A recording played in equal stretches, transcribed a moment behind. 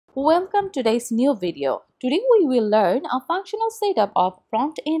Welcome to today's new video. Today we will learn a functional setup of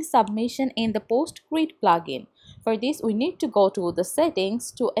front-end submission in the PostGrid plugin. For this, we need to go to the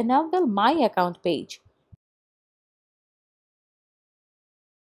settings to enable My Account page.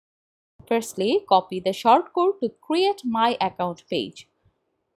 Firstly, copy the shortcode to create My Account page.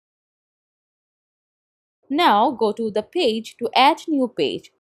 Now go to the page to add new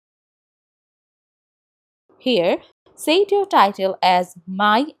page. Here, set your title as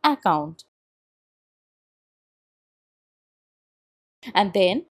My Account and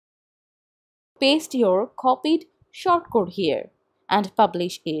then paste your copied shortcode here and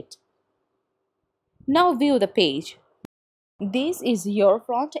publish it. Now view the page. This is your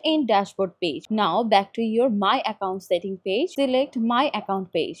front-end dashboard page. Now back to your My Account setting page. Select My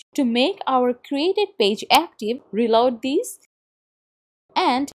Account page. To make our created page active, reload this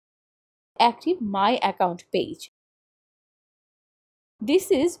and active My Account page.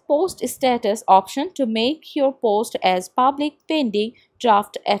 This is post status option to make your post as public, pending,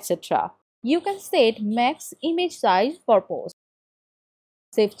 draft, etc. You can set max image size for post.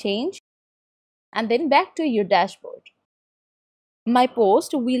 Save change and then back to your dashboard. My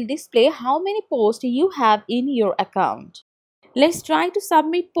post will display how many posts you have in your account. Let's try to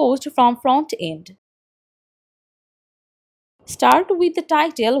submit post from front end. Start with the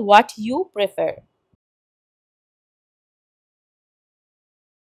title what you prefer.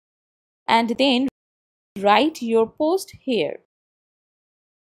 And then write your post here.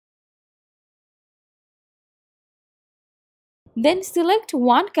 Then select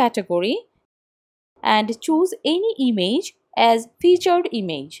one category and choose any image as featured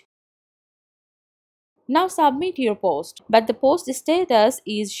image. Now submit your post, but the post status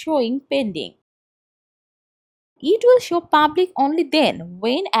is showing pending. It will show public only then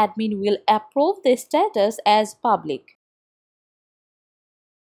when admin will approve the status as public.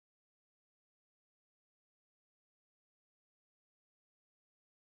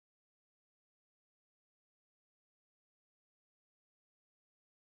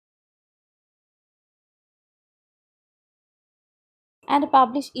 And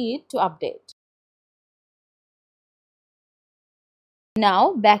publish it to update.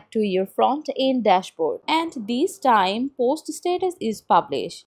 Now back to your front-end dashboard and this time post status is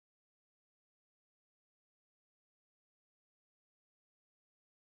published.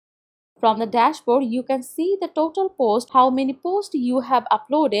 From the dashboard you can see the total post, how many posts you have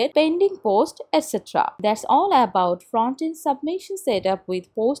uploaded, pending post, etc. That's all about front-end submission setup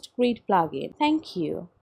with PostGrid plugin. Thank you.